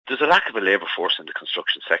there's a lack of a labour force in the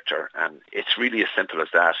construction sector, and it's really as simple as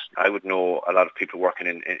that. I would know a lot of people working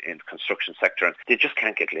in the construction sector, and they just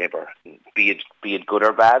can't get labour, be it good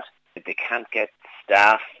or bad. They can't get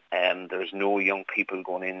staff, and there's no young people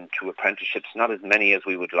going into apprenticeships, not as many as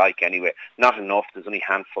we would like anyway, not enough. There's only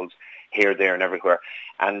handfuls here, there and everywhere.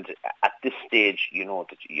 And at this stage, you know,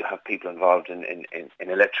 that you have people involved in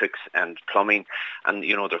electrics and plumbing, and,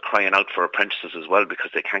 you know, they're crying out for apprentices as well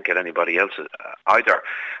because they can't get anybody else either.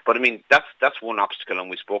 But I mean, that's one obstacle, and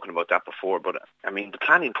we've spoken about that before. But I mean, the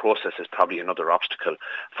planning process is probably another obstacle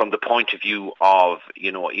from the point of view of,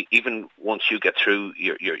 you know, even once you get through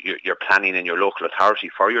your planning in your local authority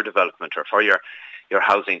for your development or for your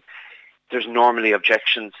housing, there's normally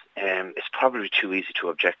objections. It's probably too easy to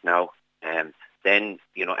object now. Then,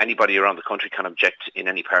 you know, anybody around the country can object in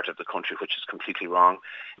any part of the country, which is completely wrong.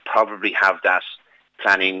 Probably have that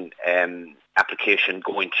planning application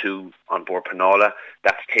going to on board Penala.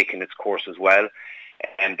 That's taken its course as well,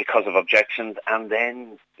 and because of objections. And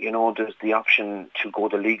then, you know, there's the option to go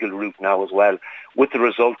the legal route now as well, with the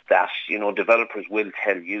result that, you know, developers will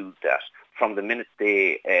tell you that from the minute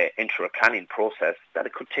they enter a planning process, that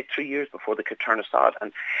it could take 3 years before they could turn a sod.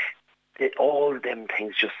 And all them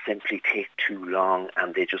things just simply take too long,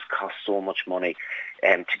 and they just cost so much money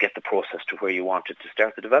to get the process to where you want it to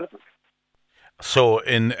start the development. So,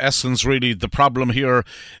 in essence, really, the problem here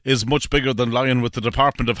is much bigger than lying with the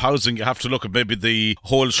Department of Housing. You have to look at maybe the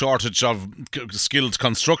whole shortage of skilled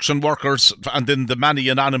construction workers and then the many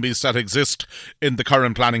anomalies that exist in the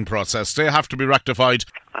current planning process. They have to be rectified.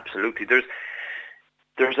 Absolutely.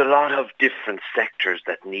 There's a lot of different sectors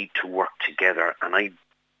that need to work together, and I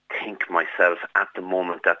think myself at the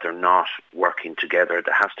moment that they're not working together.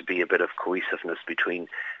 There has to be a bit of cohesiveness between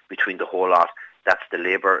the whole lot. That's the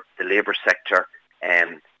labour sector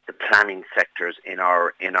and the planning sectors in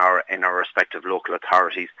our respective local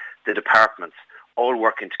authorities, the departments, all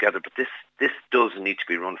working together. But this does need to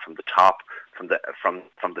be run from the top, from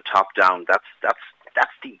the top down. That's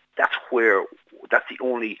the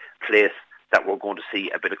only place that we're going to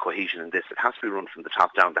see a bit of cohesion in this. It has to be run from the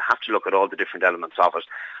top down. They have to look at all the different elements of it.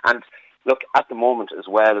 And look, at the moment as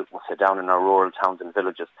well, we'll say down in our rural towns and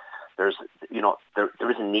villages, there is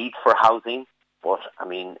a need for housing, but I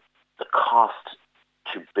mean, the cost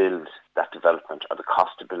to build that development or the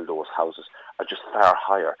cost to build those houses are just far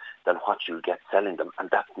higher than what you'll get selling them, and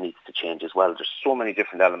that needs to change as well. There's so many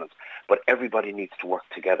different elements, but everybody needs to work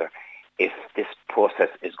together if this process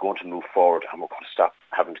is going to move forward and we're going to stop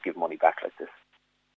having to give money back like this.